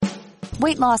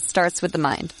Weight loss starts with the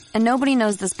mind, and nobody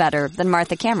knows this better than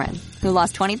Martha Cameron, who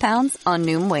lost 20 pounds on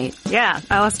Noom Weight. Yeah,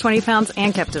 I lost 20 pounds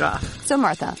and kept it off. So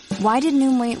Martha, why did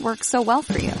Noom Weight work so well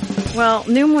for you? Well,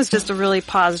 Noom was just a really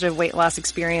positive weight loss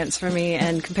experience for me,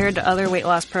 and compared to other weight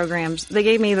loss programs, they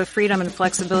gave me the freedom and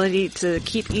flexibility to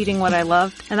keep eating what I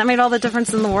loved, and that made all the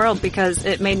difference in the world because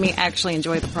it made me actually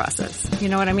enjoy the process. You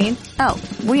know what I mean? Oh,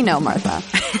 we know, Martha.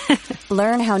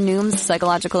 Learn how Noom's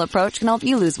psychological approach can help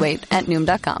you lose weight at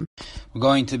Noom.com. We're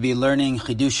going to be learning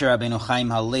Chidush Rabbeinu Chaim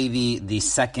Halevi, the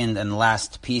second and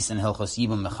last piece in Hilchos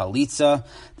Yibum Mechalitza.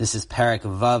 This is Perek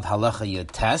Vav Halacha Yud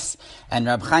Tes, and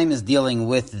Rab Chaim is dealing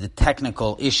with the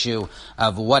technical issue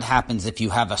of what happens if you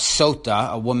have a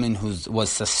sota, a woman who was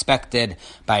suspected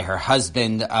by her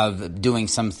husband of doing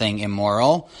something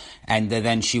immoral, and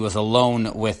then she was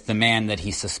alone with the man that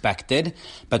he suspected,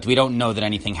 but we don't know that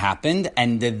anything happened,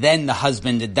 and then the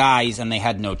husband dies and they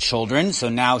had no children, so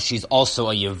now she's also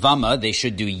a Yevama. They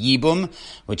should do Yibum,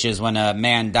 which is when a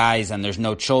man dies and there's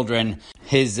no children,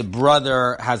 his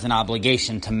brother has an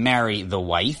obligation to marry the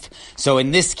wife. So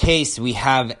in this case, we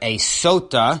have a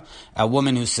sota, a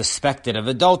woman who's suspected of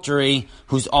adultery,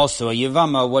 who's also a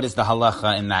Yevama. What is the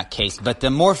halacha in that case? But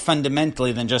the more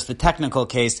fundamentally than just the technical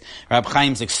case, Rab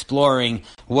Chaim's exploring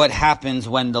what happens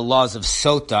when the laws of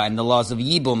sota and the laws of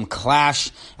Yibum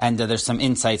clash, and there's some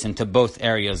insights into both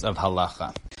areas of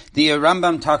halacha. The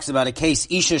Rambam talks about a case,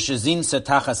 Isha Shazinsa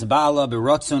Tachas Ba'ala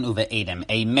B'Rotzon Uve'edem.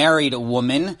 A married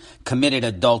woman committed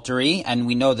adultery, and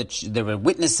we know that there were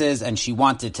witnesses, and she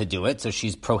wanted to do it, so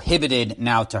she's prohibited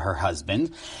now to her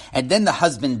husband. And then the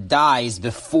husband dies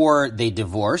before they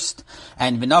divorced,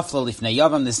 and B'Nafla Lifnei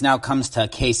Yavam, this now comes to a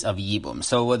case of Yibum.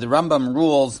 So the Rambam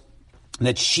rules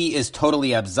that she is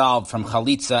totally absolved from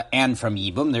chalitza and from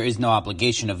yibum. There is no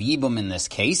obligation of yibum in this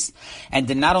case. And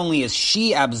then not only is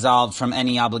she absolved from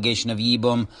any obligation of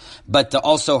yibum, but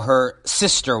also her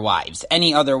sister wives.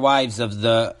 Any other wives of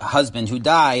the husband who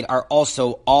died are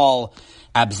also all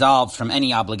absolved from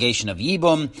any obligation of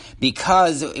yibum,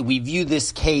 because we view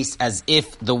this case as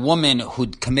if the woman who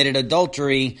committed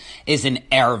adultery is an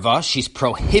erva. She's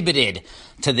prohibited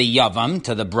to the yavam,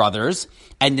 to the brothers.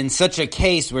 And in such a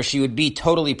case where she would be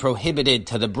totally prohibited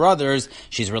to the brothers,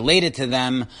 she's related to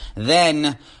them,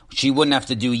 then she wouldn't have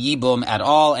to do yibum at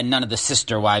all, and none of the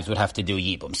sister wives would have to do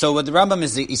yibum. So what the Rambam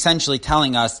is essentially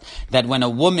telling us, that when a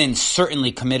woman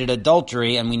certainly committed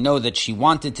adultery, and we know that she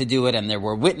wanted to do it, and there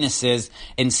were witnesses,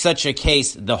 in such a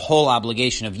case, the whole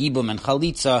obligation of yibum and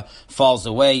chalitza falls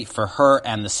away for her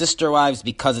and the sister wives,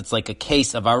 because it's like a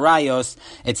case of arayos.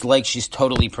 It's like she's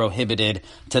totally prohibited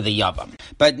to the yavam.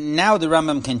 But now the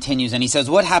Rambam continues, and he says,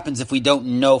 what happens if we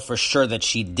don't know for sure that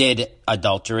she did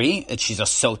adultery? She's a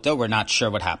sota, we're not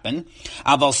sure what happened.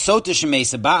 Let's say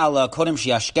a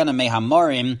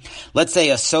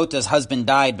sota's husband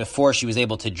died before she was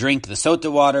able to drink the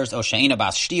sota waters, or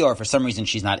for some reason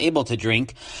she's not able to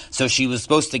drink, so she was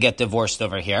supposed to get divorced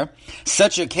over here.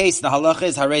 Such a case, the halacha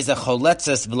is hareza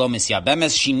choletzes v'lo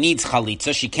misyabemes. She needs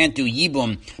chalitza. She can't do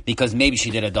yibum because maybe she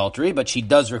did adultery, but she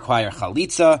does require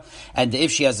chalitza. And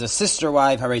if she has a sister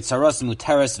wife, harei tzaros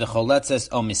muteres v'choletzes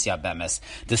o misyabemes.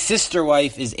 The sister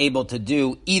wife is able to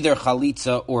do either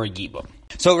chalitza or yibum.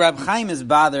 So Rab Chaim is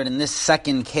bothered in this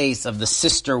second case of the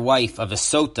sister wife of a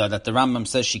sota that the Rambam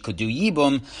says she could do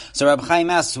yibum. So Rab Chaim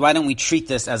asks, why don't we treat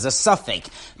this as a suffix?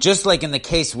 Just like in the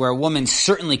case where a woman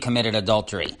certainly committed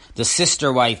adultery, the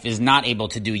sister wife is not able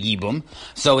to do yibum.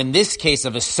 So in this case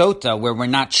of a sota, where we're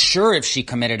not sure if she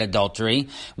committed adultery,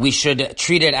 we should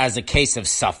treat it as a case of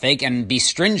suffix and be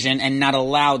stringent and not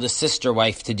allow the sister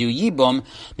wife to do yibum,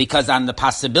 because on the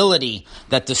possibility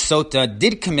that the sota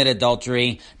did commit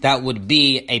adultery, that would be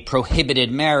a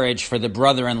prohibited marriage for the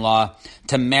brother-in-law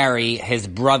to marry his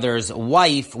brother's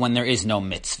wife when there is no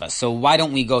mitzvah. So why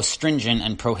don't we go stringent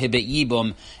and prohibit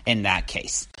yibum in that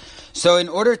case? So in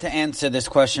order to answer this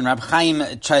question, Rab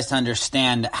Chaim tries to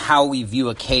understand how we view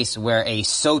a case where a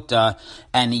sota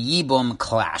and yibum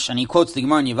clash. And he quotes the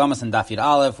Gemara in Yevamos and Daf Yud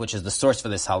Aleph, which is the source for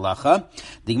this halacha.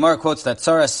 The Gemara quotes that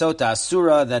Tzara Sota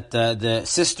Asura, that the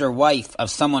sister wife of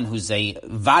someone who's a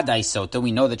Vadai Sota,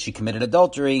 we know that she committed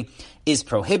adultery, is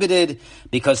prohibited,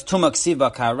 because Tumak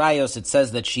Siva Ka'arayos, it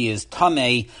says that she is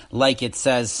Tameh, like it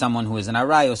says someone who is an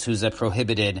Arayos, who's a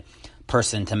prohibited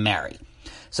person to marry.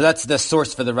 So that's the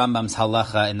source for the Rambam's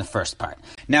halacha in the first part.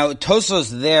 Now, Tosfos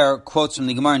there quotes from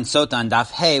the Gemara in Sota on Daf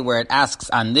Hey, where it asks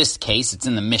on this case, it's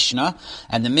in the Mishnah,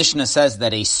 and the Mishnah says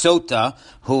that a Sota,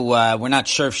 who we're not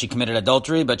sure if she committed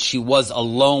adultery, but she was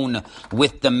alone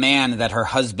with the man that her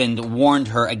husband warned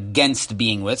her against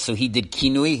being with. So he did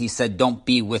kinui, he said, don't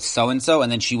be with so-and-so,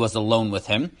 and then she was alone with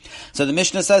him. So the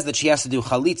Mishnah says that she has to do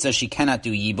chalitza, she cannot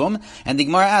do yibum, and the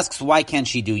Gemara asks, why can't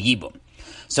she do yibum?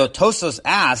 So Tosfos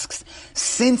asks,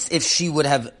 since if she would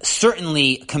have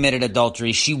certainly committed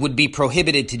adultery, she would be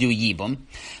prohibited to do yibum.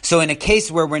 So in a case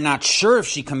where we're not sure if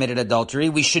she committed adultery,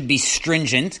 we should be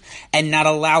stringent and not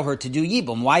allow her to do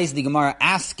yibum. Why is the Gemara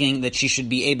asking that she should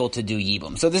be able to do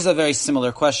yibum? So this is a very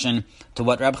similar question to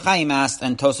what Rab Chaim asked,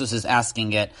 and Tosfos is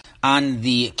asking it on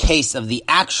the case of the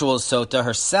actual Sota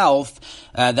herself,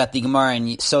 that the Gemara in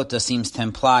Sota seems to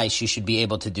imply she should be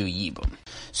able to do yibum.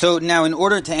 So now, in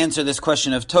order to answer this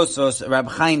question of Tosfos, Rab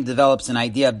Chaim develops an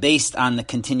idea based on the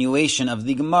continuation of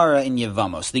the Gemara in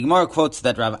Yevamos. The Gemara quotes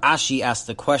that Rav Ashi asked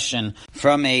the question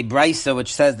from a brisa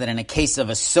which says that in a case of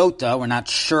a Sota, we're not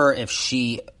sure if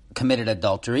she committed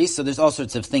adultery. So there's all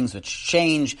sorts of things which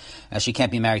change. She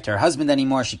can't be married to her husband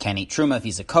anymore. She can't eat truma if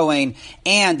he's a Kohen.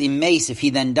 And in Mace, if he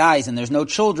then dies and there's no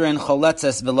children,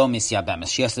 choletzes velo misyabemes.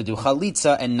 She has to do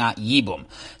chalitza and not yibum.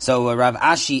 So Rav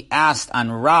Ashi asked on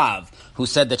Rav, who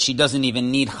said that she doesn't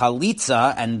even need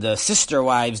chalitza and the sister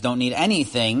wives don't need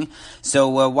anything.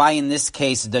 So why in this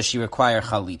case does she require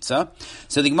chalitza?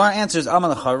 So the Gemara answers,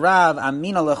 Amar lecha Rav,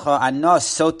 amina lecha ana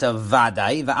sota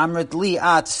vadai, va'amrit li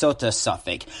at sota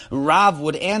safek. Rav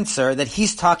would answer that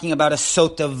he's talking about a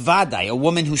sota vadai, a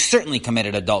woman who certainly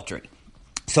committed adultery.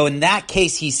 So in that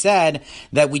case, he said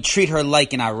that we treat her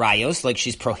like an arayos, like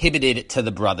she's prohibited to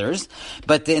the brothers.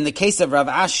 But in the case of Rav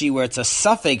Ashi, where it's a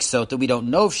suffix sota, we don't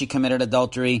know if she committed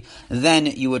adultery, then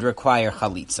you would require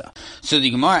chalitza. So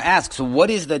the Gemara asks, what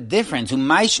is the difference?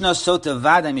 Umayshna sota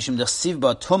vada mishum dechsiv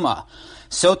ba tuma.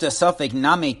 Sota safek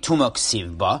name tumok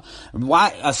sivba.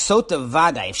 Why a sota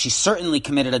vada? If she certainly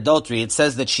committed adultery, it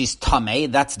says that she's tameh.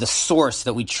 That's the source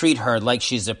that we treat her like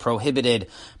she's a prohibited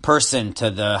person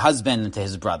to the husband and to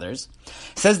his brothers.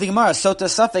 Says the Gemara, sota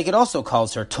safek, it also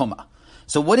calls her tuma.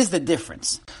 So what is the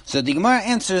difference? So the Gemara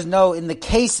answers, no, in the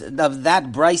case of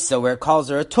that brisa where it calls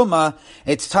her a tuma,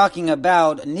 it's talking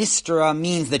about nistra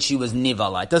means that she was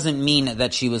nivala. It doesn't mean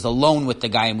that she was alone with the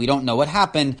guy and we don't know what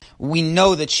happened. We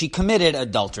know that she committed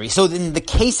adultery. So in the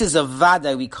cases of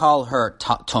vada, we call her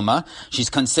tuma. She's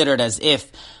considered as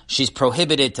if she's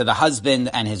prohibited to the husband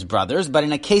and his brothers, but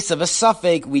in a case of a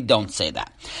suffix, we don't say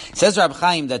that. It says Rab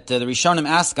Chaim that the Rishonim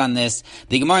ask on this,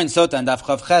 the Gemara in Sota and Daf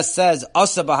Chav Ches says,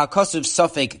 Asa b'hakasuv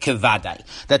suffix kevadai,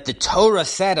 that the Torah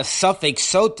said a suffix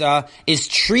sota is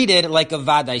treated like a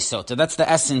vadai sota. That's the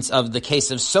essence of the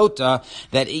case of sota,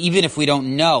 that even if we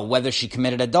don't know whether she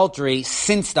committed adultery,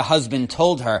 since the husband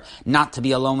told her not to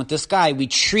be alone with this guy, we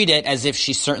treat it as if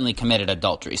she certainly committed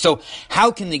adultery. So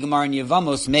how can the Gemara in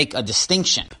Yevamos make a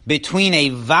distinction between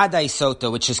a vadai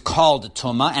sota, which is called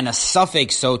tuma, and a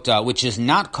suffix sota, which is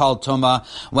not called tuma,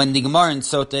 when the Gemara in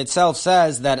Sota itself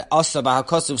says that asa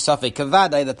b'hakasuv suffix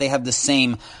kavadai, that they have the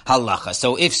same halacha.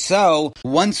 So if so,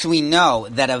 once we know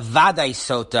that a vadai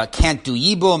sota can't do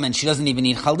yibum and she doesn't even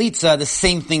need chalitza, the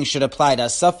same thing should apply to a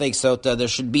suffix sota. There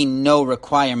should be no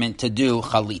requirement to do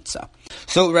chalitza.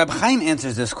 So Reb Chaim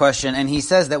answers this question, and he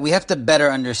says that we have to better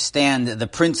understand the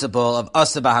principle of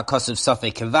asa b'hakasuv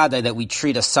suffix kavadai, that we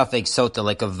treat a suffix sota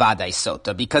like a vadai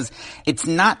sota, because it's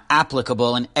not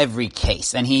applicable in every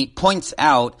case. And he points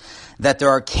out that there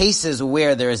are cases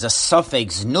where there is a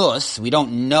suffix nus, we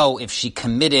don't know if she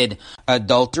committed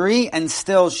adultery, and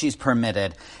still she's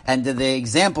permitted. And the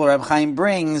example Reb Chaim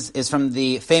brings is from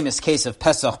the famous case of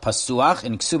Pesach Pasuach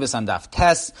in Ksubas on Daf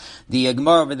Tes. The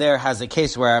Gemara over there has a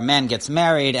case where a man gets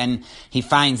married and he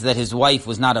finds that his wife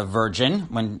was not a virgin.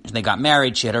 When they got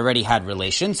married, she had already had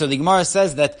relations. So the Gemara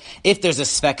says that if there's a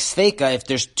spek sfeika, if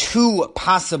there's two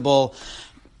possible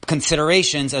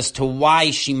considerations as to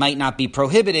why she might not be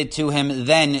prohibited to him,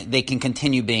 then they can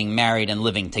continue being married and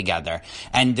living together.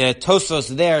 And Tosfos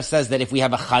there says that if we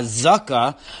have a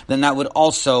chazaka, then that would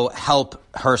also help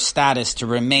her status to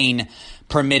remain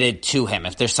permitted to him,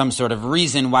 if there's some sort of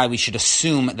reason why we should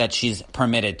assume that she's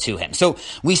permitted to him. So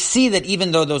we see that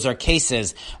even though those are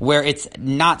cases where it's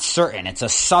not certain, it's a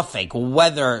suffix,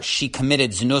 whether she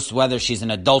committed znus, whether she's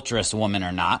an adulterous woman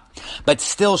or not, but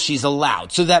still she's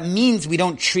allowed. So that means we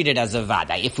don't treat it as a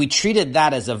vadai. If we treated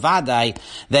that as a vadai,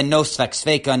 then no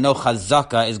svek no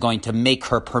chazaka is going to make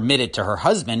her permitted to her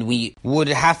husband. We would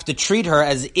have to treat her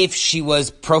as if she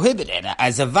was prohibited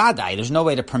as a vadai. There's no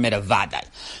way to permit a vadai.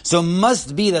 So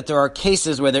must be that there are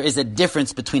cases where there is a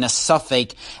difference between a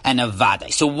suffix and a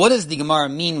vadai. So what does the Gemara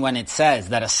mean when it says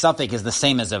that a suffix is the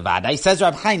same as a vadai? Says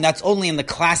Rab Chaim, that's only in the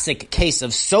classic case of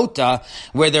sota,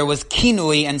 where there was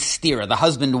kinui and stira. The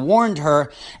husband warned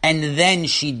her, and then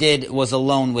she was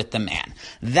alone with the man.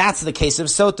 That's the case of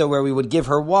sota, where we would give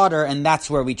her water, and that's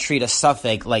where we treat a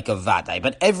suffix like a vadai.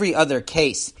 But every other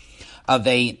case of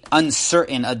a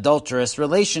uncertain adulterous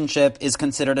relationship is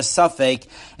considered a suffix.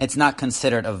 It's not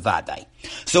considered a vadai.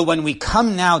 So when we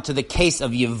come now to the case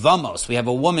of Yevamos, we have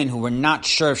a woman who we're not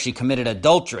sure if she committed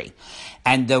adultery,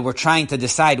 and we're trying to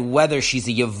decide whether she's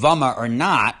a Yevama or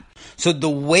not. So the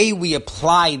way we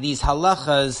apply these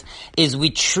halachas is we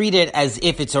treat it as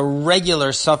if it's a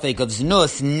regular suffix of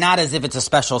znus, not as if it's a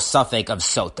special suffix of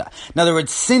sota. In other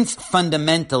words, since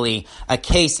fundamentally a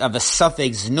case of a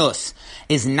suffix znus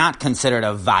is not considered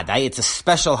a vadai, it's a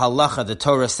special halacha the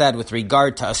Torah said with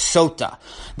regard to a sota,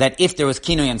 that if there was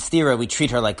kinui and stira, we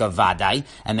treat her like a vadai,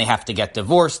 and they have to get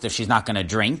divorced if she's not going to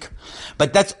drink.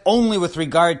 But that's only with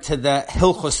regard to the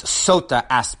hilchos sota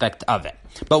aspect of it.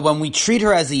 But when we treat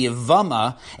her as a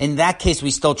yevama, in that case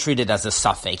we still treat it as a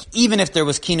suffix. Even if there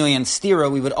was kinui and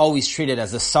stira, we would always treat it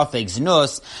as a suffix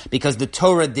nus, because the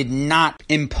Torah did not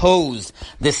impose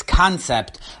this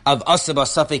concept of asaba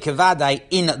suffix kevadai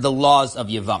in the laws of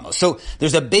yevamos. So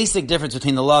there's a basic difference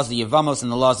between the laws of yevamos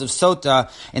and the laws of sota.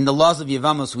 In the laws of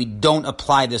yevamos, we don't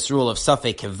apply this rule of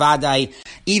suffix kevadai.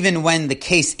 Even when the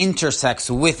case intersects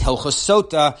with hilchos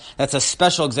sota, that's a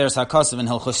special gzeres hakasav in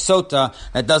hilchos sota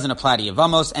that doesn't apply to yevamos.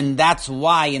 And that's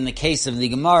why in the case of the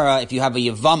Gemara, if you have a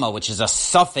Yevama, which is a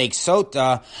suffix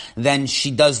sota, then she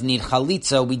does need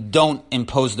chalitza. We don't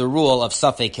impose the rule of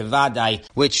suffix kevadai,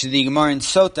 which the Gemara in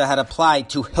sota had applied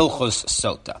to hilchos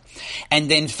sota.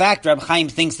 And in fact, Rab Chaim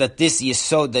thinks that this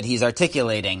yesod that he's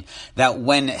articulating, that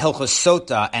when hilchos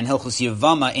sota and hilchos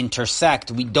Yevama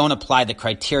intersect, we don't apply the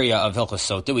criteria of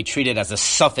hilchos sota. We treat it as a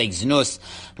suffix nus,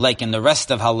 like in the rest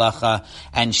of halacha,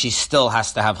 and she still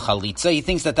has to have chalitza. He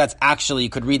thinks that that's actually, you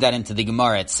could read that into the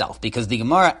Gemara itself, because the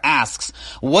Gemara asks,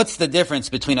 what's the difference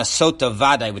between a sota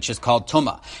vadai, which is called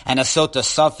tuma, and a sota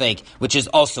suffix, which is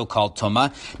also called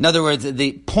tuma? In other words,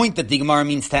 the point that the Gemara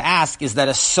means to ask is that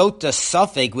a sota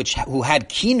suffix, who had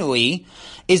kinui,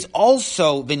 is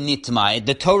also v'nitma.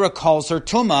 The Torah calls her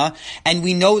tuma, and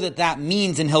we know that that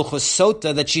means in hilchos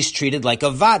sota that she's treated like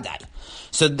a vadai.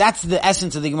 So that's the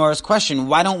essence of the Gemara's question.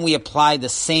 Why don't we apply the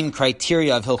same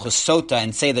criteria of hilchos sota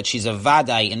and say that she's a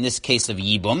vadai in this case of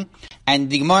yibum? And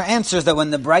the Gemara answers that when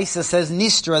the Brisa says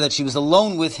nistra, that she was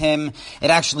alone with him,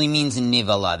 it actually means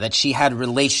nivala, that she had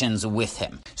relations with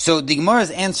him. So the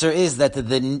Gemara's answer is that the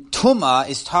tuma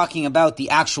is talking about the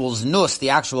actual znus, the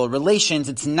actual relations.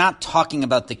 It's not talking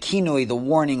about the kinui, the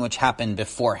warning which happened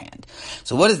beforehand.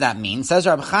 So what does that mean? Says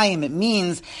Rab Chaim, it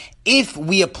means if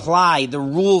we apply the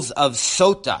rules of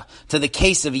sota to the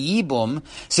case of yibum,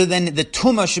 so then the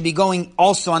tuma should be going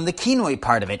also on the kinui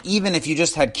part of it. Even if you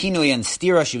just had kinui and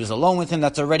stira, she was alone with him,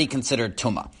 that's already considered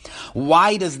tuma.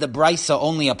 Why does the Brisa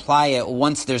only apply it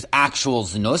once there's actual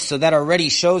znus? So that already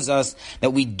shows us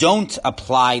that we don't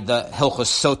apply the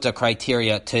hilchos sota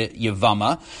criteria to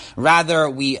yevama. Rather,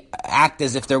 we act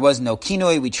as if there was no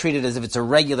kinui. We treat it as if it's a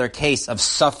regular case of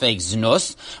suffix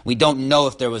znus. We don't know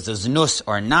if there was a znus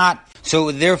or not.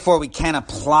 So therefore we can't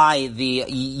apply the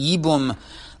yibum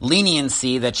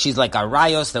leniency that she's like a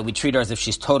rayos, that we treat her as if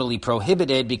she's totally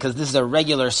prohibited, because this is a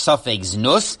regular suffix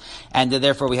nus, and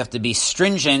therefore we have to be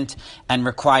stringent and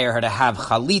require her to have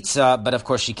chalitza, but of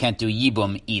course she can't do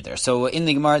yibum either. So in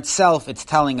the Gemara itself, it's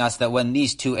telling us that when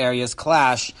these two areas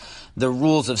clash, the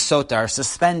rules of sota are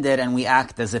suspended, and we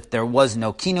act as if there was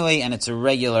no kinui, and it's a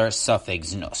regular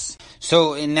suffix nus.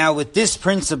 So now with this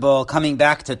principle, coming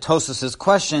back to Tosfos'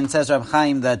 question, says Rab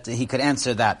Chaim that he could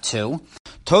answer that too.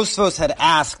 Tosfos had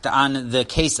asked on the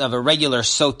case of a regular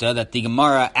sota that the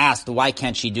Gemara asked, why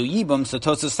can't she do yibum? So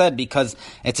Tosfos said, because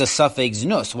it's a suffix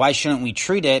nus. Why shouldn't we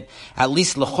treat it, at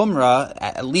least l'chumra,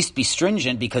 at least be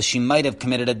stringent, because she might have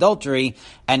committed adultery,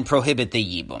 and prohibit the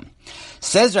yibum?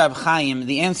 Says Rab Chaim,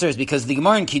 the answer is because the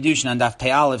Gemara in Kiddushin on Daf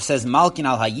Pei Aleph says, Malkin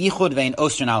al hayichud vein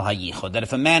osrin al hayichud, that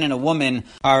if a man and a woman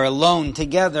are alone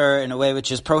together in a way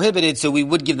which is prohibited, so we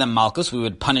would give them malchus, we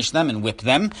would punish them and whip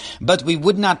them, but we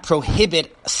would not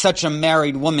prohibit such a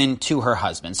married woman to her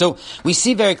husband. So we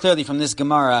see very clearly from this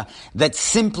Gemara that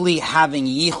simply having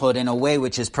yichud in a way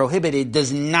which is prohibited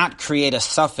does not create a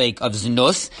suffix of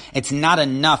znus. It's not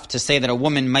enough to say that a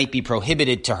woman might be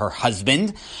prohibited to her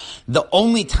husband. The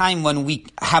only time when we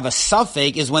have a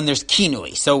suffix is when there's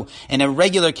kinui. So in a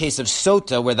regular case of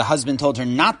sota, where the husband told her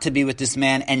not to be with this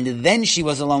man, and then she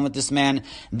was alone with this man,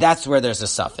 that's where there's a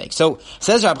suffix. So,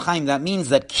 says Rab Chaim, that means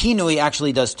that kinui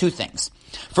actually does two things.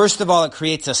 First of all, it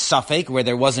creates a suffix where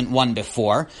there wasn't one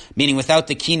before, meaning without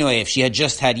the kinui, if she had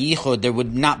just had yichud, there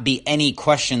would not be any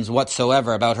questions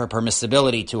whatsoever about her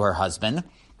permissibility to her husband.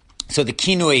 So the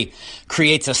kinui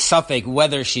creates a suffix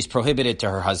whether she's prohibited to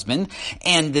her husband.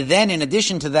 And then in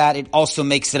addition to that, it also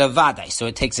makes it a vadai. So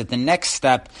it takes it the next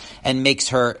step and makes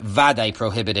her vadai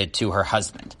prohibited to her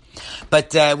husband.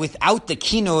 But without the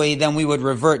kinui, then we would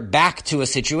revert back to a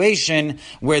situation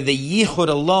where the yichud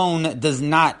alone does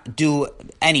not do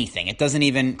anything. It doesn't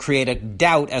even create a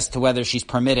doubt as to whether she's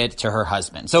permitted to her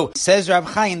husband. So, says Rab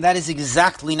Chaim, that is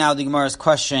exactly now the Gemara's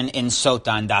question in Sota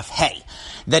and Daf Hey.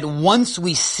 That once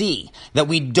we see that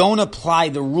we don't apply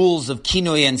the rules of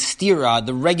kinui and stira,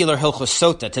 the regular hilchos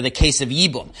sota, to the case of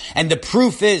yibum, and the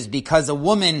proof is because a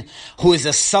woman who is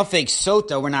a suffix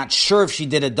sota, we're not sure if she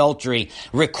did adultery,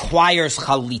 requires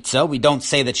chalitza, we don't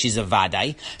say that she's a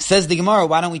vadai, says the Gemara,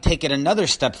 why don't we take it another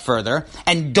step further,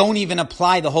 and don't even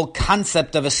apply the whole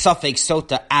concept of a suffix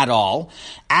sota at all,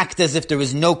 act as if there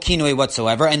was no kinui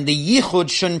whatsoever, and the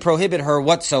yichud shouldn't prohibit her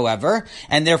whatsoever,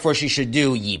 and therefore she should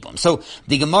do yibum. So,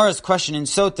 the Gemara's question in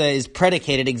Sota is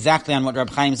predicated exactly on what Rab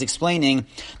Chaim is explaining,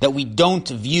 that we don't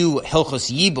view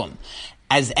Hilchos Yibum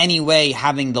as any way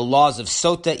having the laws of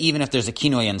Sota, even if there's a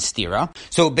kinoi and stira.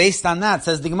 So based on that,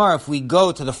 says the Gemara, if we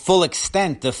go to the full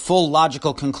extent, the full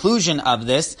logical conclusion of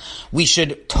this, we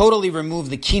should totally remove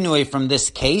the kinoi from this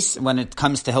case when it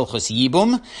comes to Hilchos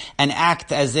Yibum, and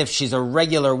act as if she's a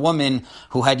regular woman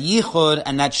who had yichud,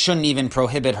 and that shouldn't even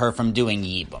prohibit her from doing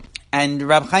Yibum. And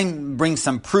Rab Chaim brings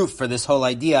some proof for this whole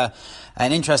idea,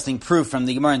 an interesting proof from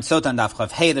the Gemara in Sota and Daf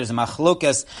Chav Hey. There's a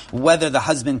machlokas whether the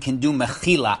husband can do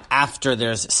mechila after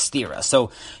there's stira.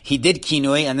 So he did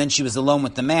kinui and then she was alone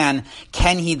with the man.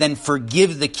 Can he then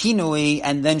forgive the kinui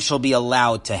and then she'll be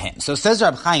allowed to him? So says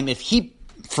Rab Chaim, if he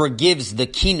forgives the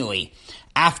kinui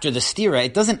after the stira,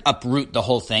 it doesn't uproot the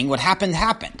whole thing. What happened,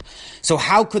 happened. So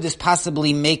how could this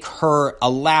possibly make her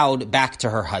allowed back to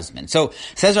her husband? So,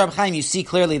 says Rab Chaim, you see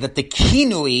clearly that the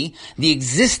kinui, the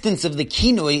existence of the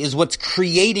kinui, is what's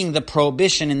creating the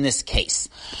prohibition in this case.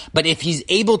 But if he's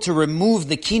able to remove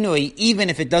the kinui, even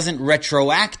if it doesn't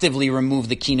retroactively remove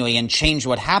the kinui and change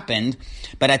what happened,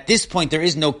 but at this point there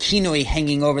is no kinui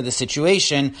hanging over the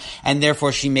situation, and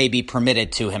therefore she may be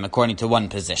permitted to him, according to one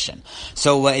position.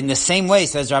 So in the same way,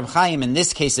 says Rab Chaim, in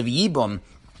this case of Yibum,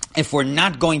 if we're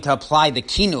not going to apply the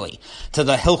kinui to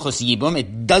the Hilchos Yibum,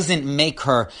 it doesn't make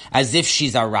her as if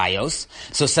she's a rayos.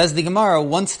 So says the Gemara,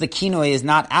 once the kinui is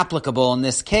not applicable in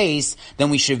this case, then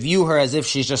we should view her as if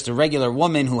she's just a regular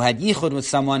woman who had yichud with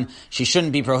someone. She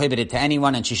shouldn't be prohibited to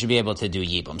anyone, and she should be able to do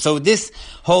Yibum. So this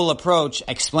whole approach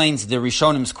explains the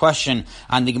Rishonim's question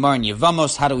on the Gemara in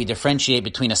Yevamos, how do we differentiate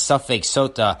between a suffix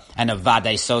sota and a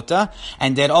vadai sota?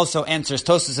 And that also answers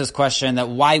Tosfos' question that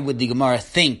why would the Gemara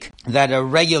think that a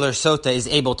regular sota is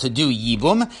able to do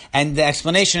yibum, and the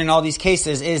explanation in all these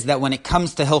cases is that when it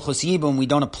comes to hilchos yibum, we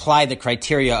don't apply the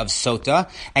criteria of sota,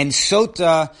 and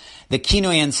sota, the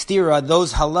kinoi and stira,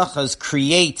 those halachas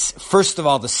creates, first of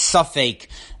all, the suffix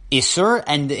isur,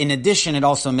 and in addition, it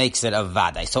also makes it a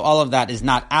vadai. So all of that is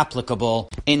not applicable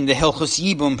in the Hilchos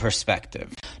Yibum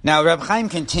perspective. Now, Reb Chaim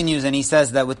continues, and he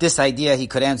says that with this idea, he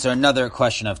could answer another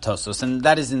question of Tosfos, and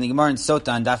that is in the Gemara in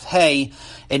Sota and Daf Hey,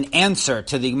 an answer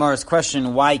to the Gemara's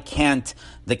question, why can't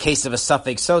the case of a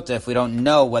suffix sota, if we don't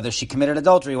know whether she committed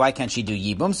adultery, why can't she do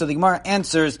yibum? So the Gemara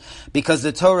answers, because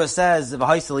the Torah says,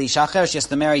 she has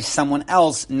to marry someone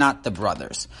else, not the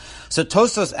brothers. So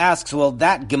Tosfos asks, well,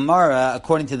 that Gemara,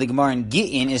 according to the Gemara in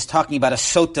Gittin, is talking about a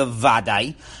sota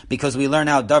vadai, because we learn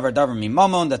out davar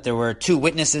mimamon, that there were two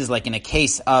witnesses, like in a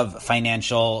case of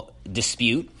financial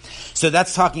dispute. So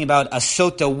that's talking about a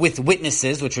sota with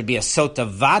witnesses, which would be a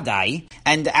sota vadai.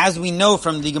 And as we know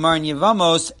from the Gemara in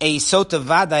Yevamos, a sota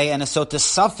vadai and a sota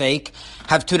safek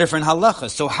have two different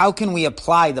halachas. So how can we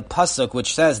apply the pasuk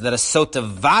which says that a sota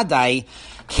vadai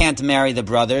can't marry the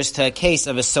brothers to a case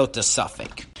of a sota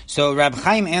safek? So Rab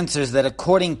Chaim answers that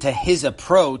according to his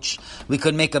approach, we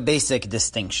could make a basic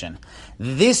distinction.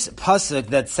 This pasuk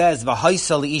that says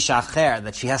v'haisa li'isha acher,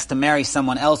 that she has to marry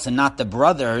someone else and not the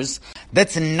brothers,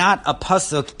 that's not a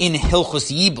pasuk in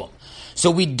Hilchos Yibum. So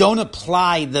we don't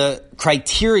apply the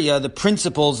criteria, the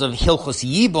principles of Hilchos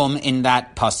Yibum in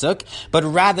that pasuk, but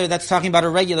rather that's talking about a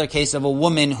regular case of a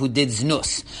woman who did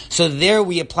znus. So there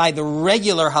we apply the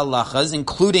regular halachas,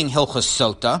 including Hilchos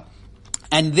Sota,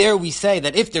 And there we say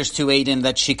that if there's 2 Eidim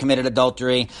that she committed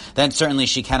adultery, then certainly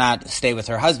she cannot stay with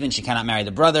her husband, she cannot marry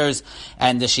the brothers,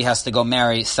 and she has to go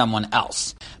marry someone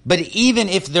else. But even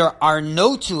if there are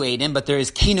no 2 Eidim, but there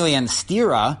is kinui and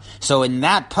stira, so in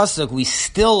that pasuk we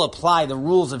still apply the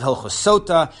rules of Hilchos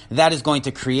Sota. That is going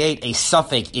to create a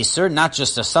suffix isur, not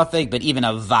just a suffix, but even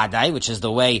a vadai, which is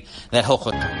the way that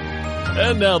Hilchos.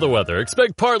 And now the weather.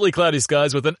 Expect partly cloudy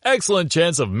skies with an excellent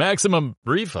chance of maximum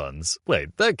refunds.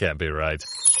 Wait, that can't be right.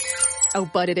 Oh,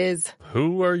 but it is.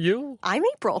 Who are you? I'm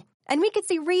April. And we could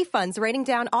see refunds raining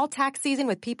down all tax season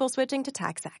with people switching to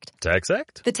TaxAct.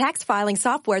 TaxAct? The tax filing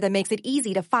software that makes it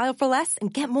easy to file for less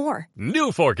and get more.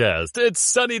 New forecast. It's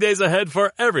sunny days ahead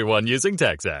for everyone using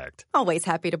TaxAct. Always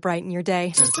happy to brighten your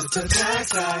day.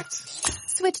 TaxAct.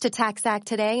 Switch to TaxAct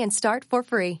today and start for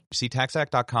free. See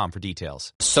TaxAct.com for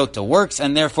details. Sota works,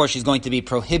 and therefore she's going to be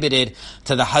prohibited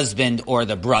to the husband or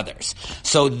the brothers.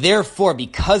 So therefore,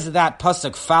 because that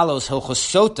pasuk follows Hilchos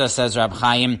Sota, says Rab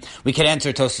Chaim, we could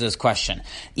answer Tosafos' question.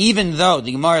 Even though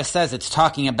the Gemara says it's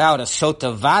talking about a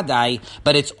Sota Vadai,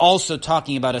 but it's also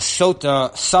talking about a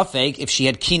Sota Safek if she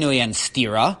had Kinui and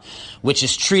Stira, which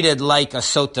is treated like a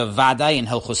Sota Vadai in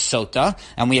Hilchos Sota,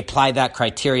 and we apply that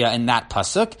criteria in that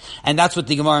pasuk, and that's what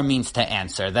the Gemara means to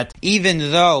answer, that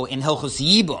even though in Hilchos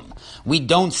Yibum we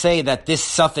don't say that this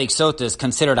suffix sota is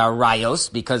considered a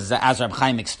rayos, because as Rab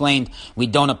Chaim explained, we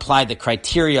don't apply the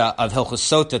criteria of Hilchos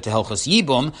Sota to Hilchos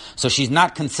Yibum, so she's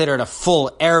not considered a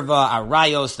full erva, a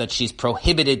rayos, that she's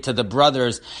prohibited to the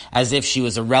brothers as if she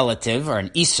was a relative or an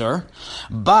isur.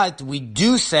 But we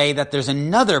do say that there's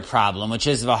another problem, which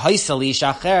is v'haisal ish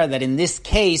acher, that in this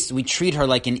case we treat her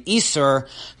like an isur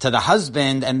to the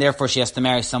husband, and therefore she has to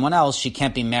marry someone else. She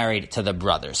can't be married to the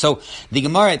brother. So the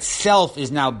Gemara itself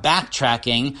is now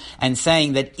backtracking and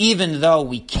saying that even though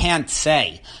we can't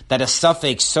say that a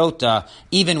suffix sota,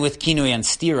 even with kinui and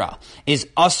stira, is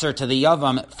usher to the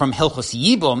yavam from Hilchos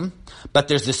Yibum, but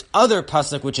there's this other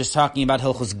pasuk which is talking about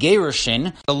Hilchos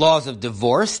Gerushin, the laws of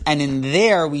divorce, and in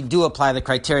there we do apply the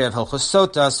criteria of Hilchos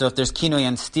Sota. So if there's kinui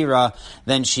and stira,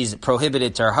 then she's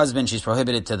prohibited to her husband, she's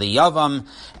prohibited to the yavam,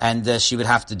 and she would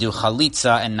have to do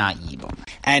chalitza and not yibum.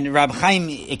 And Rab Chaim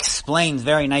explains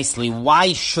very nicely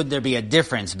why should there be a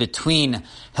difference between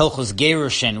Hilchos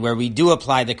Gerushin, where we do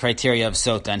apply the criteria of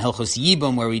Sota, and Hilchos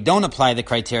Yibum, where we don't apply the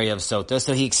criteria of Sota.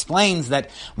 So he explains that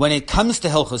when it comes to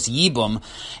Hilchos Yibum,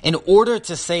 in order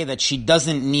to say that she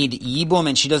doesn't need Yibum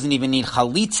and she doesn't even need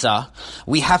Chalitza,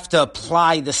 we have to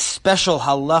apply the special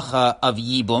halacha of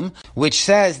Yibum, which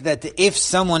says that if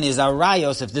someone is a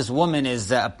rayos, if this woman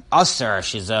is usher,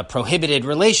 she's a prohibited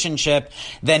relationship,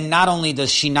 then not only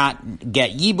does she not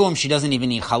get Yibum, she doesn't even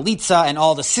need Chalitza, and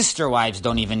all the sister wives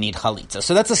don't even need Chalitza.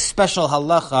 So that's a special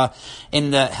halacha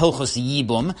in the Hilchos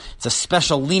Yibum. It's a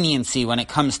special leniency when it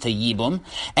comes to Yibum,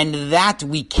 and that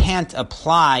we can't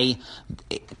apply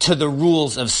to the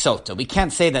rules of Sota. We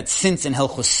can't say that since in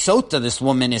Hilchos Sota this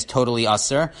woman is totally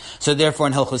usher, so therefore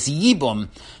in Hilchos Yibum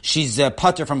she's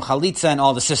pater from Chalitza and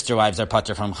all the sister wives are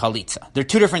pater from Chalitza. They're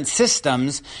two different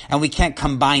systems and we can't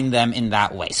combine them in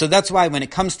that way. So that's why when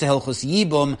it comes to Hilchos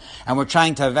Yibum and we're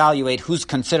trying to evaluate who's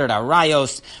considered a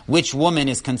rayos, which woman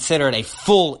is considered a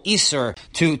full isur,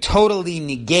 to totally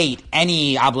negate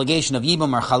any obligation of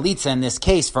Yibum or Chalitza in this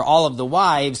case for all of the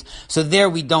wives, so there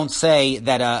we don't say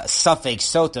that a suffix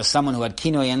sota, someone who had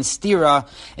kinoi and stira,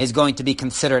 is going to be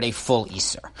considered a full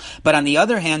isur. But on the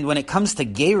other hand, when it comes to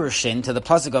gerushin, to the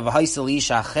pasuk of haisel ish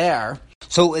acher,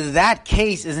 so that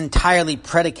case is entirely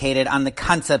predicated on the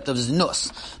concept of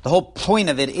znus. The whole point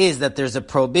of it is that there's a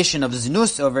prohibition of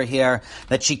znus over here,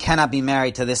 that she cannot be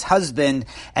married to this husband,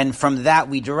 and from that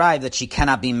we derive that she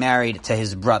cannot be married to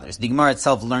his brothers. The Gemara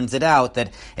itself learns it out,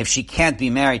 that if she can't be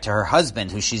married to her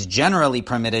husband, who she's generally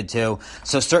permitted to,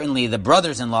 so certainly the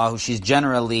brothers-in-law, who she's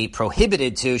generally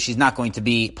prohibited to, she's not going to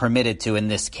be permitted to in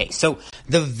this case. So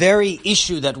the very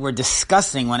issue that we're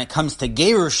discussing when it comes to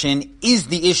gerushin is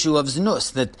the issue of znus,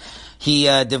 that he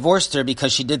divorced her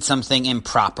because she did something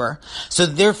improper. So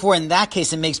therefore, in that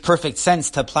case, it makes perfect sense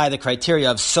to apply the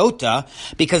criteria of sota,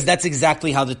 because that's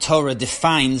exactly how the Torah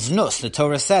defines znus. The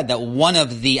Torah said that one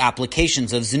of the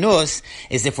applications of znus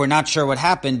is if we're not sure what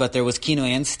happened, but there was kinoi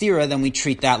and stira, then we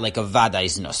treat that like a vadai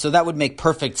znus. So that would make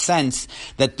perfect sense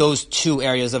that those two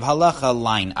areas of halacha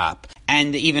line up.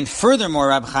 And even furthermore,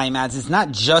 Rab Chaim adds, it's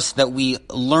not just that we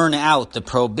learn out the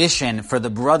prohibition for the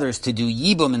brothers to do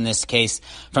yibum in this case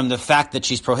from the fact that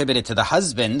she's prohibited to the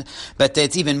husband, but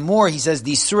it's even more. He says,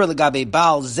 the surah legabe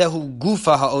baal zehu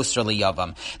gufa ha'osra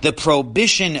liyavam. The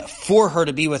prohibition for her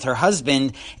to be with her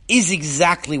husband is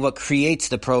exactly what creates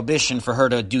the prohibition for her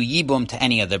to do yibum to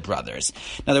any of the brothers.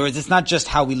 In other words, it's not just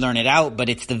how we learn it out, but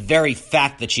it's the very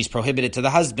fact that she's prohibited to the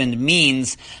husband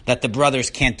means that the brothers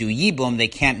can't do yibum. They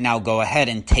can't now go ahead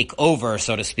and take over,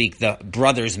 so to speak, the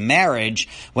brother's marriage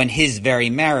when his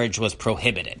very marriage was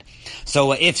prohibited.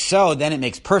 So if so, then it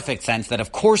makes perfect sense that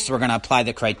of course we're going to apply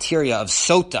the criteria of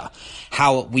sota,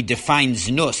 how we define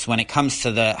znus when it comes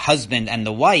to the husband and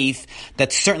the wife.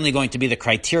 That's certainly going to be the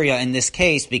criteria in this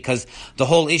case, because the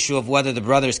whole issue of whether the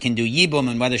brothers can do yibum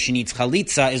and whether she needs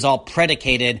chalitza is all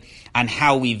predicated on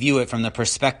how we view it from the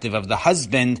perspective of the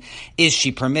husband. Is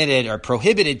she permitted or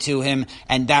prohibited to him?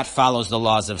 And that follows the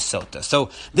laws of sota. So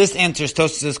this answers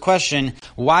Tosfos' question,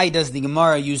 why does the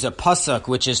Gemara use a pasuk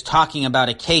which is talking about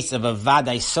a case of a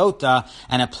vadai sota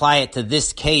and apply it to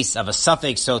this case of a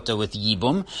suffix sota with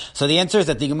yibum? So the answer is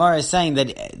that the Gemara is saying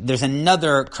that there's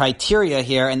another criteria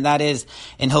here, and that is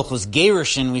in Hilchos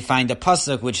Gerushin we find a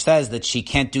pasuk which says that she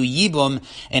can't do yibum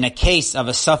in a case of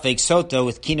a suffix sota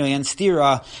with kinoi and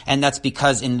stira, and that's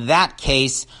because in that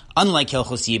case, unlike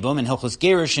Hilchos Yibum, in Hilchos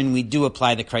Gerushin, we do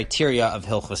apply the criteria of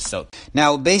Hilchos Sot.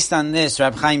 Now, based on this,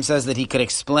 Rab Chaim says that he could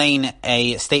explain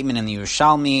a statement in the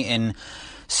Yerushalmi in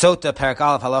Sota, Perek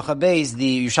Aleph, Halacha Beis.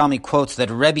 The Yerushalmi quotes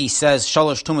that Rebbe says,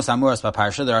 Sholosh Tumos Amuras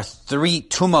B'Parsha. There are 3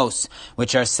 tumos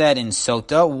which are said in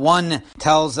Sota. One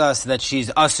tells us that she's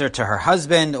usher to her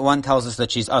husband. One tells us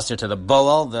that she's usher to the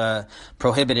Boel, the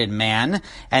prohibited man.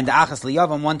 And the Achas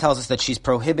Liyavam, one tells us that she's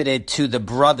prohibited to the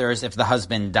brothers if the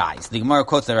husband dies. The Gemara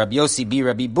quotes that Rabbi Yossi B.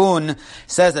 Rabbi Bun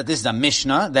says that this is a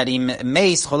Mishnah, that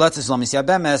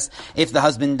if the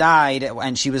husband died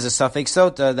and she was a suffix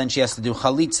Sota, then she has to do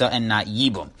Chalitza and not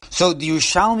Yibum. So the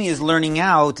Yerushalmi is learning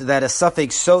out that a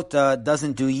suffix sota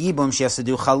doesn't do yibum, she has to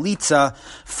do chalitza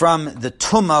from the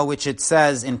tuma, which it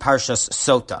says in Parshas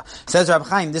Sota. Says Rab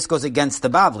Chaim, this goes against the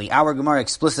Bavli. Our Gemara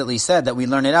explicitly said that we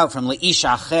learn it out from Leish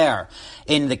Acher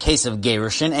in the case of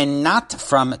Gerushin, and not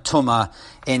from tuma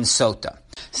in Sota.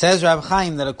 Says Rab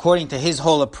Chaim that according to his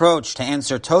whole approach to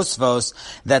answer Tosfos,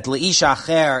 that Leish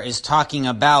Acher is talking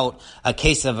about a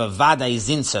case of a vadai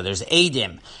zinsa. There's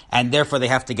edim, and therefore they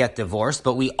have to get divorced.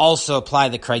 But we also apply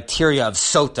the criteria of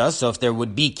sota. So if there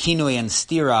would be kinui and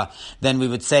stira, then we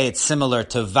would say it's similar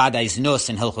to vadai znus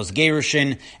in Hilchos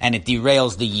Gerushin, and it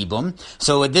derails the yibum.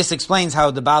 So this explains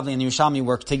how the Bavli and the Yerushalmi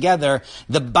work together.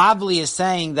 The Bavli is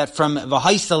saying that from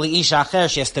v'haisa Leish Acher,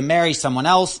 she has to marry someone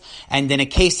else, and in a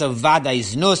case of vadai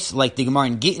znus, like the Gemara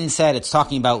in Gittin said, it's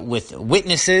talking about with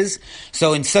witnesses.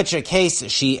 So in such a case,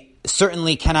 she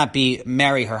certainly cannot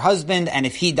marry her husband, and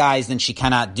if he dies, then she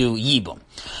cannot do yibum.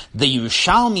 The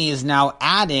Yerushalmi is now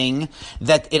adding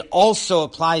that it also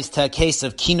applies to a case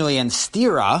of kinui and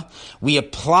stira. We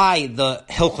apply the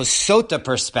Hilchos Sota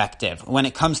perspective when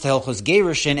it comes to Hilchos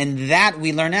Gerushin, and that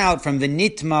we learn out from the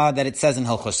Nitma that it says in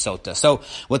Hilchos Sota. So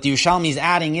what the Yerushalmi is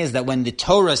adding is that when the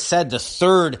Torah said the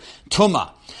third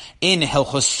Tumah in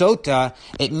Hilchos Sota,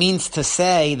 it means to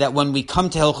say that when we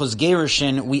come to Hilchos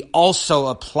Gerushin, we also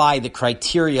apply the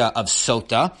criteria of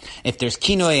Sota. If there's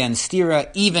kinoi and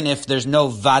stira, even if there's no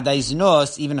vadai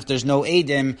znos, even if there's no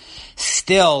edim,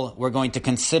 still we're going to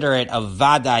consider it a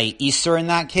vadai isur in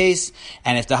that case.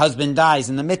 And if the husband dies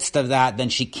in the midst of that, then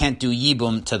she can't do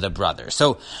yibum to the brother.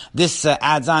 So this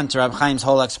adds on to Rab Chaim's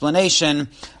whole explanation.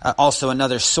 Also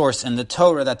another source in the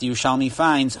Torah that the Yerushalmi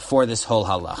finds for this whole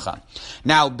halacha.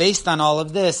 Now, based on all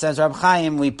of this, as Rab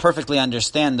Chaim, we perfectly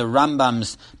understand the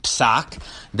Rambam's psak,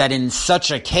 that in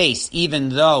such a case, even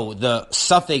though the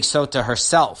suffix sota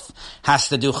herself has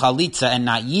to do chalitza and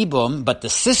not yibum, but the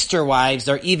sister wives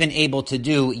are even able to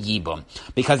do yibum.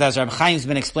 Because as Rab Chaim's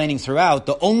been explaining throughout,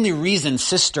 the only reason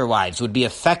sister wives would be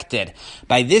affected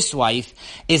by this wife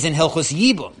is in Hilchos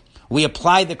Yibum. We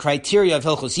apply the criteria of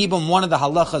Hilchos Yibum. One of the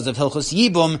halachas of Hilchos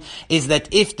Yibum is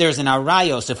that if there's an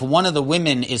arayos, if one of the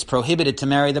women is prohibited to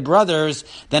marry the brothers,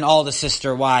 then all the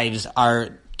sister wives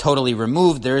are totally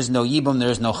removed. There is no Yibum, there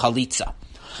is no chalitza.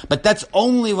 But that's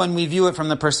only when we view it from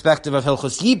the perspective of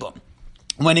Hilchos Yibum.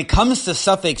 When it comes to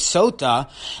Safek Sota,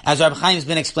 as Rab Chaim has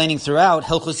been explaining throughout,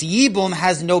 Hilchos Yibum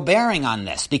has no bearing on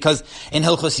this, because in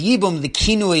Hilchos Yibum, the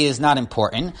kinui is not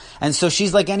important, and so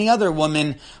she's like any other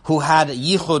woman who had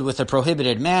yichud with a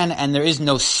prohibited man, and there is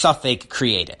no Safek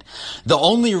created. The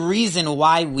only reason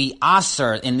why we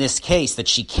aser in this case that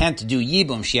she can't do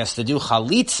Yibum, she has to do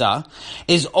Chalitza,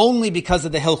 is only because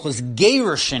of the Hilchos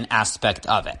Gerushin aspect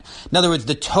of it. In other words,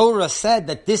 the Torah said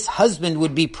that this husband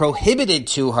would be prohibited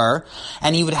to her,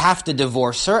 and he would have to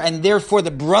divorce her, and therefore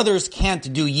the brothers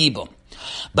can't do Yibum.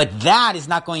 But that is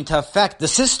not going to affect the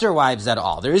sister wives at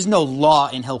all. There is no law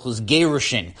in Hilchos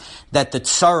Gerushin that the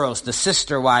tsaros, the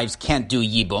sister wives, can't do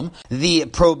Yibum. The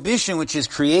prohibition which is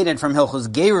created from Hilchos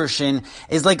Gerushin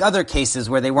is like other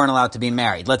cases where they weren't allowed to be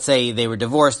married. Let's say they were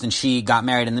divorced and she got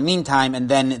married in the meantime, and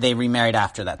then they remarried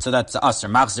after that. So that's Aser,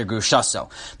 Machzer Grushaso.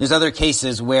 There's other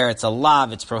cases where it's a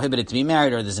lav, it's prohibited to be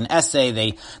married, or there's an essay,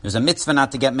 there's a mitzvah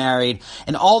not to get married.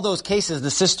 In all those cases,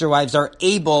 the sister wives are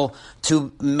able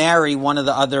to marry one of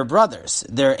the other brothers.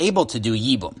 They're able to do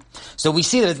Yibum. So we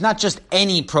see that it's not just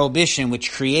any prohibition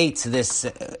which creates this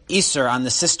Isser on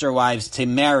the sister wives to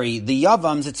marry the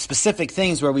Yavams. It's specific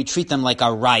things where we treat them like a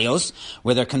rayos,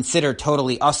 where they're considered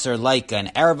totally Usser, like an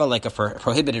erva, like a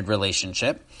prohibited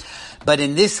relationship. But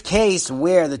in this case,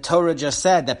 where the Torah just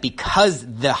said that because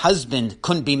the husband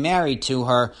couldn't be married to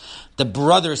her, the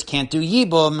brothers can't do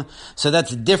Yibum, so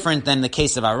that's different than the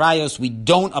case of Arayos. We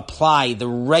don't apply the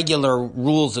regular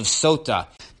rules of Sota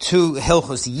to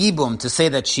Hilchos Yibum to say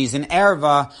that she's an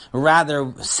erva.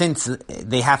 Rather, since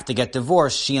they have to get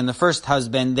divorced, she and the first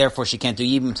husband, therefore she can't do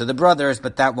Yibum to the brothers,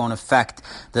 but that won't affect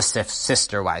the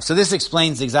sister wives. So this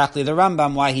explains exactly the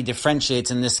Rambam, why he differentiates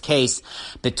in this case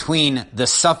between the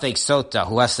Safek Sota,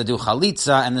 who has to do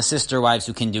Chalitza, and the sister wives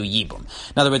who can do Yibum.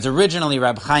 In other words, originally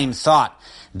Rab Chaim thought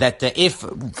that if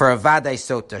for a Vadai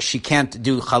Sota she can't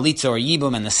do Chalitza or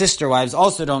Yibum, and the sister wives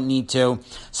also don't need to,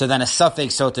 so then a Safek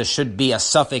Sota should be a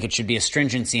Safek, it should be a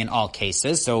stringency in all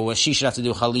cases. So she should have to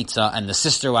do Chalitza, and the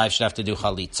sister wives should have to do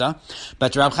Chalitza.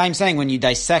 But Rab Chaim saying, when you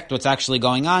dissect what's actually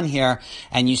going on here,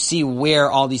 and you see where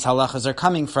all these halachas are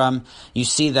coming from, you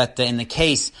see that in the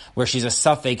case where she's a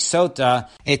Safek Sota,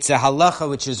 it's a halacha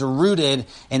which is rooted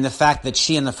in the fact that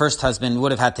she and the first husband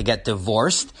would have had to get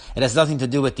divorced. It has nothing to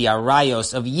do with the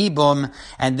arayos of Yibum,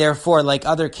 and therefore, like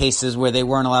other cases where they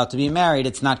weren't allowed to be married,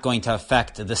 it's not going to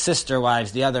affect the sister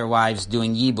wives, the other wives,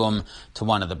 doing Yibum to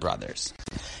one of the brothers.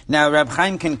 Now, Rab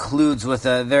Chaim concludes with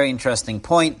a very interesting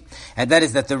point, and that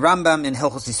is that the Rambam in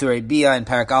Hilchos Isurei Bia in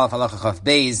Parak Aleph Halacha Chaf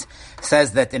Beis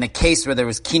says that in a case where there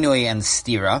was kinui and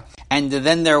stira, and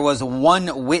then there was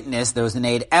one witness, there was an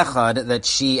Eid Echad, that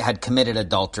she had committed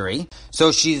adultery,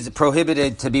 so she's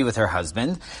prohibited to be with her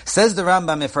husband. Says the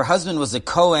Rambam, if her husband was a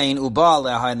Kohen, Uba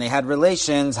Aleha, and they had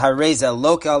relations, Hareza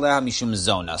Loka Aleha Mishum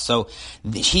Zona. So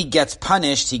he gets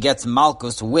punished, he gets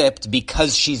Malkus, whipped,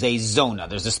 because she's a Zona.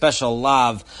 There's a special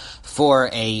lav for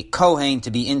a Kohen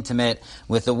to be intimate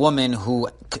with a woman who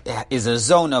is a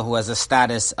Zona, who has a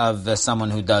status of someone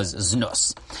who does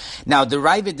Znus. Now, the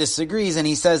Ravid disagrees, and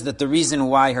he says that the reason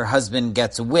why her husband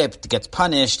gets whipped, gets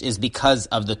punished, is because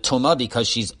of the Tumah, because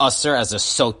she's Usser as a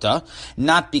Sota,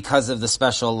 not because of the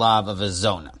special lav of a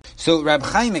Zona. So Rab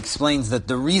Chaim explains that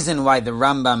the reason why the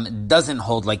Rambam doesn't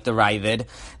hold like the Ravid,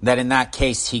 that in that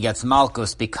case he gets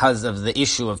Malkus because of the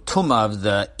issue of Tumah, of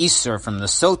the Isser from the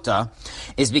Sota,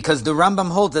 is because the Rambam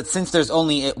holds that since there's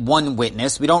only one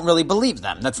witness, we don't really believe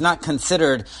them. That's not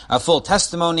considered a full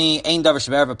testimony. Ein davar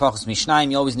shebe'erva pachos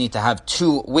mishnayim. You always need to have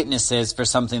two witnesses for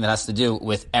something that has to do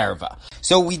with erva.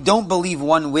 So we don't believe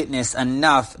one witness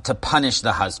enough to punish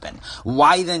the husband.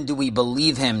 Why then do we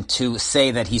believe him to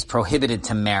say that he's prohibited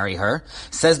to marry her?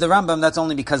 Says the Rambam, that's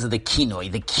only because of the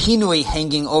kinui. The kinui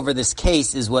hanging over this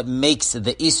case is what makes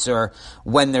the Isur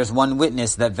when there's one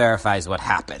witness that verifies what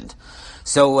happened.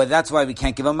 So that's why we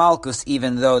can't give a Malkus,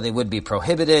 even though they would be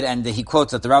prohibited. And he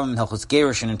quotes that the Rambam in Hilchos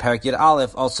Gerushin in Parak Yud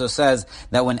Aleph also says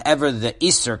that whenever the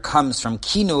Isser comes from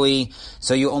Kinui,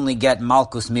 so you only get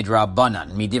Malkus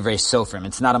Midrabanan, Midivrei Sofrim.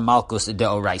 It's not a Malkus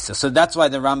Deoraisa. So that's why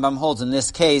the Rambam holds in this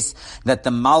case that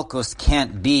the Malkus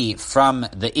can't be from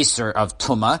the Isser of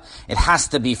Tumah. It has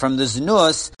to be from the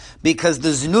Znus, because the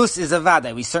Znus is a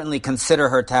Vada. We certainly consider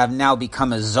her to have now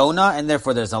become a Zona, and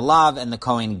therefore there's a Lav, and the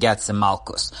Kohen gets a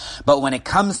Malkus. But when it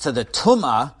comes to the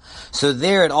Tumah, so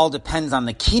there it all depends on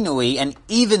the Kinui, and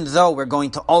even though we're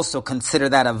going to also consider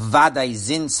that a Vadai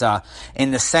Zinsa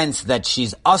in the sense that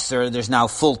she's Usser, there's now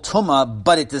full Tumah,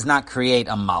 but it does not create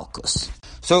a Malkus.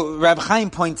 So Rab Chaim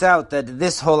points out that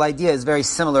this whole idea is very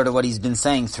similar to what he's been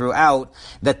saying throughout,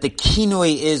 that the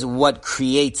kinui is what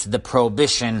creates the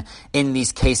prohibition in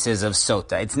these cases of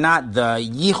sota. It's not the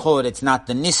yichud, it's not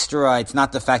the nistra, it's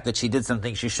not the fact that she did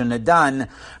something she shouldn't have done,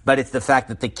 but it's the fact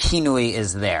that the kinui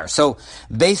is there. So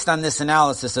based on this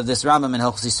analysis of this Rambam in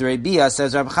Hilchos Isurei Bia,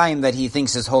 says Rab Chaim that he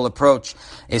thinks his whole approach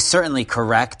is certainly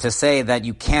correct to say that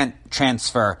you can't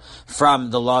transfer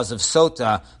from the laws of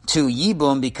sota to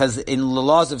yibum, because in the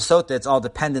laws of sota it's all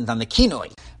dependent on the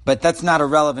kinui. But that's not a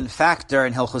relevant factor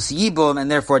in Hilchos Yibum, and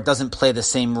therefore it doesn't play the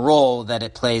same role that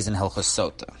it plays in Hilchos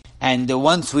Sota. And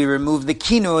once we remove the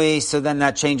kinui, so then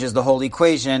that changes the whole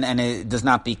equation, and it does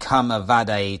not become a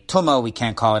vadai tuma. We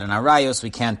can't call it an arayos. We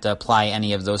can't apply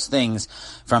any of those things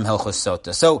from Hilchos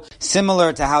Sota. So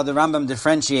similar to how the Rambam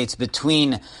differentiates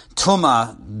between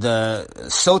tuma, the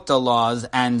sota laws,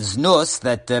 and znus,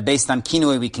 that based on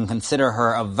kinui we can consider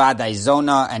her a vadai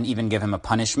zona and even give him a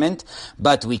punishment,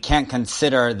 but we can't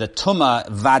consider the tuma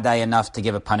vadai enough to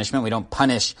give a punishment. We don't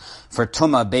punish for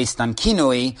tuma based on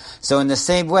kinui. So in the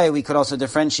same way, we could also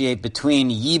differentiate between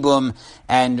yibum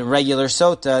and regular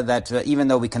sota, that even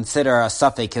though we consider a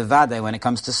safek vadai when it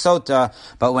comes to sota,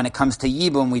 but when it comes to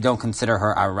yibum, we don't consider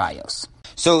her arayos.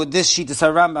 So this Shitas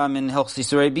HaRambam in Hilchos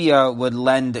Isurei Bia would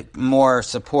lend more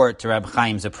support to Rab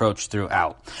Chaim's approach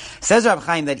throughout. Says Rab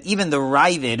Chaim that even the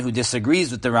Ravid, who disagrees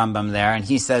with the Rambam there, and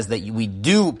he says that we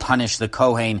do punish the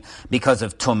Kohen because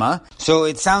of Tumah, so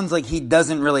it sounds like he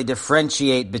doesn't really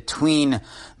differentiate between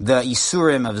the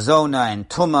Isurim of Zona and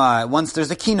Tumah. Once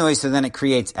there's a kinoi, so then it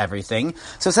creates everything.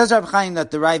 So says Rab Chaim that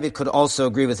the Ravid could also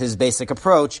agree with his basic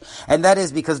approach, and that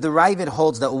is because the Ravid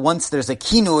holds that once there's a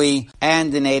kinoi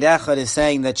and an Eid Echad is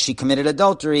saying that she committed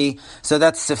adultery, so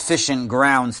that's sufficient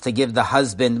grounds to give the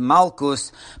husband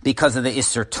malchus because of the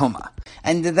Isser Tumah.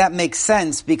 And that makes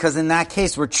sense, because in that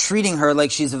case we're treating her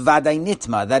like she's vadai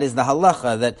nitma. That is the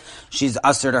halacha, that she's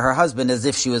usher to her husband as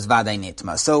if she was vadai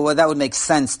nitma. So that would make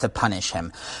sense to punish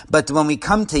him. But when we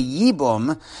come to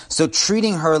yibum, so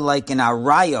treating her like an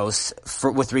arayos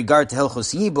with regard to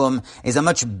Hilchos Yibum is a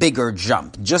much bigger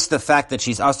jump. Just the fact that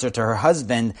she's usher to her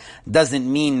husband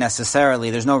doesn't mean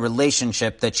necessarily, there's no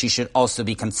relationship that she should also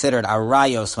be considered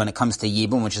arayos when it comes to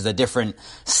yibum, which is a different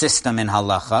system in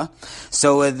halacha.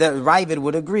 So the Ravid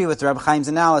would agree with Rab Chaim's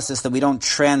analysis that we don't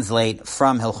translate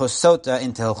from Hilchos Sota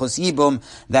into Hilchos Yibum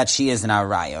that she is an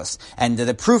arayos. And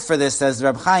the proof for this, says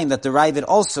Rab Chaim, that the Ravid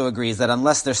also agrees that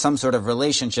unless there's some sort of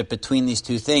relationship between these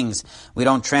two things, we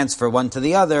don't transfer one to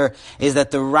the other, is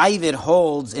that the Ravid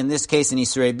holds, in this case in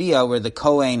Isurei Bia, where the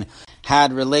Kohen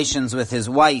had relations with his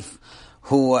wife,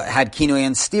 who had kinui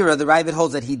and stira, the Ravid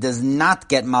holds that he does not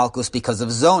get malchus because of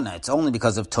zona. It's only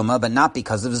because of tumah, but not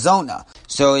because of zona.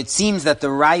 So it seems that the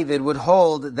Ravid would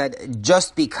hold that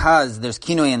just because there's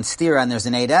kinui and stira and there's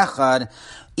an Eid Echad,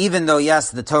 even though, yes,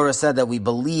 the Torah said that we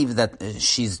believe that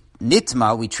she's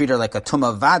nitma, we treat her like a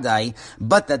tumah vadai,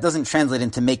 but that doesn't translate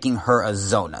into making her a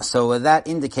zona. So that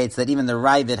indicates that even the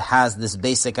Ravid has this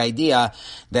basic idea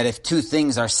that if two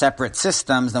things are separate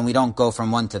systems, then we don't go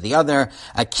from one to the other.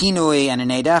 A kinui and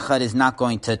an Eid Echad is not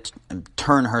going to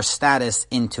turn her status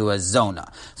into a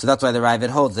zona. So that's why the Ravid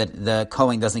holds that the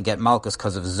Kohen doesn't get malchus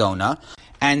because of zona.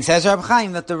 And says Rab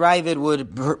Chaim that the Ravid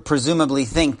would presumably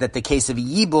think that the case of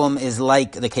Yibum is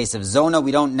like the case of Zona.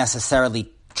 We don't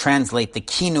necessarily translate the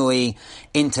kinui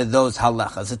into those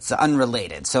halachas. It's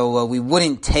unrelated. So we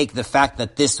wouldn't take the fact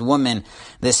that this woman,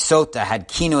 this sota, had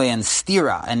kinui and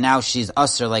stira, and now she's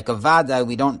usher like a vada.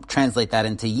 We don't translate that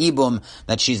into yibum,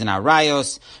 that she's an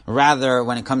arayos. Rather,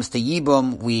 when it comes to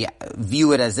yibum, we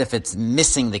view it as if it's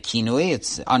missing the kinui.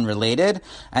 It's unrelated,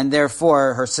 and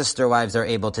therefore her sister wives are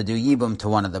able to do yibum to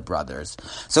one of the brothers.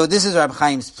 So this is Rab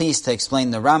Chaim's piece to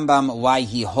explain the Rambam, why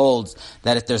he holds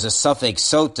that if there's a suffix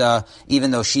sota,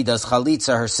 even though she does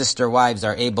chalitza, her sister wives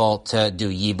are able to do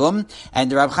yibum.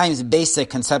 And Rab Chaim's basic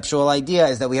conceptual idea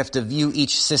is that we have to view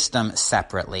each system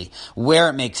separately. Where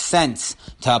it makes sense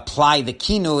to apply the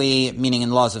kinui, meaning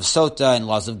in laws of sota and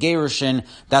laws of gerushin,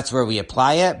 that's where we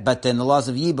apply it. But in the laws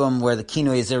of yibum, where the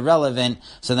kinui is irrelevant,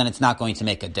 so then it's not going to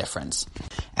make a difference.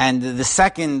 And the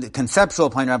second conceptual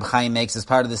point Rab Chaim makes as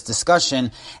part of this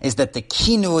discussion is that the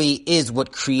kinui is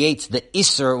what creates the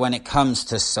isur when it comes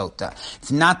to sota.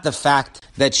 It's not the fact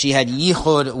that she had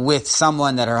yichud with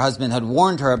someone that her husband had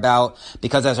warned her about,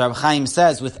 because as Rab Chaim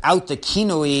says, without the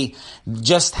kinui,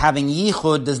 just having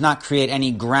yichud does not create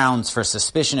any grounds for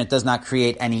suspicion. It does not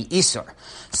create any isur.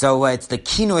 So it's the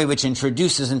kinui which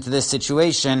introduces into this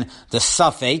situation the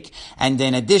suffix, and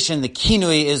in addition, the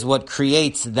kinui is what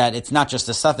creates that it's not just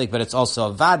a suffix, but it's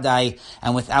also a vadai,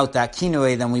 and without that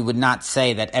kinui, then we would not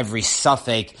say that every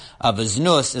suffix of a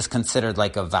znus is considered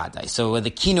like a vadai. So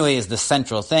the kinui is the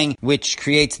central thing, which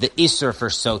creates the isur for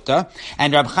sota,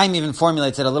 and Rab Chaim even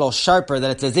formulates it a little sharper,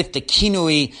 that it's as if the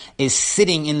kinui is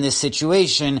sitting in this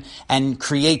situation and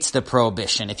creates the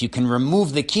prohibition. If you can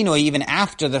remove the kinui even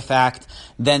after the fact,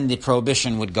 then the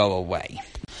prohibition would go away.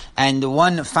 And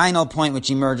one final point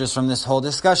which emerges from this whole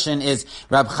discussion is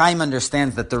Rab Chaim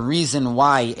understands that the reason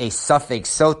why a suffix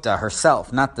sota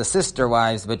herself, not the sister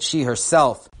wives, but she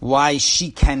herself, why she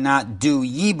cannot do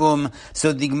yibum,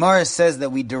 so the Gemara says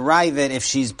that we derive it if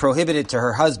she's prohibited to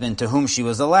her husband, to whom she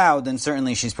was allowed, then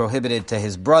certainly she's prohibited to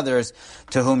his brothers,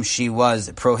 to whom she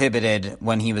was prohibited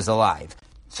when he was alive.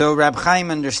 So Rab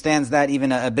Chaim understands that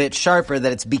even a bit sharper,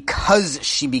 that it's because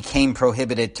she became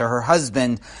prohibited to her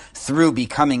husband through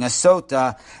becoming a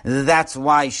sota, that's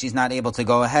why she's not able to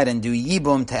go ahead and do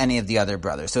yibum to any of the other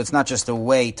brothers. So it's not just a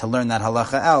way to learn that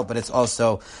halacha out, but it's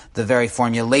also the very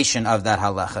formulation of that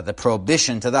halacha. The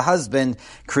prohibition to the husband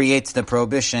creates the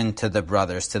prohibition to the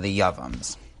brothers, to the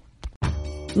yavams.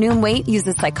 Noom Weight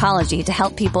uses psychology to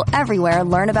help people everywhere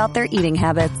learn about their eating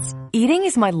habits. Eating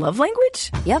is my love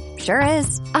language? Yep, sure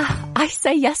is. I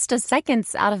say yes to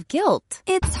seconds out of guilt.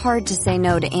 It's hard to say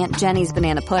no to Aunt Jenny's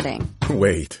banana pudding.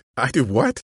 Wait, I do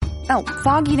what? Oh,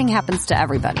 fog eating happens to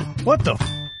everybody. What the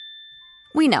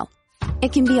We know.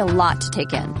 It can be a lot to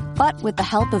take in. But with the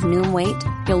help of Noom Weight,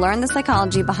 you'll learn the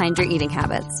psychology behind your eating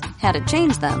habits, how to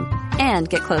change them, and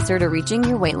get closer to reaching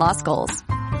your weight loss goals.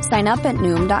 Sign up at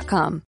Noom.com.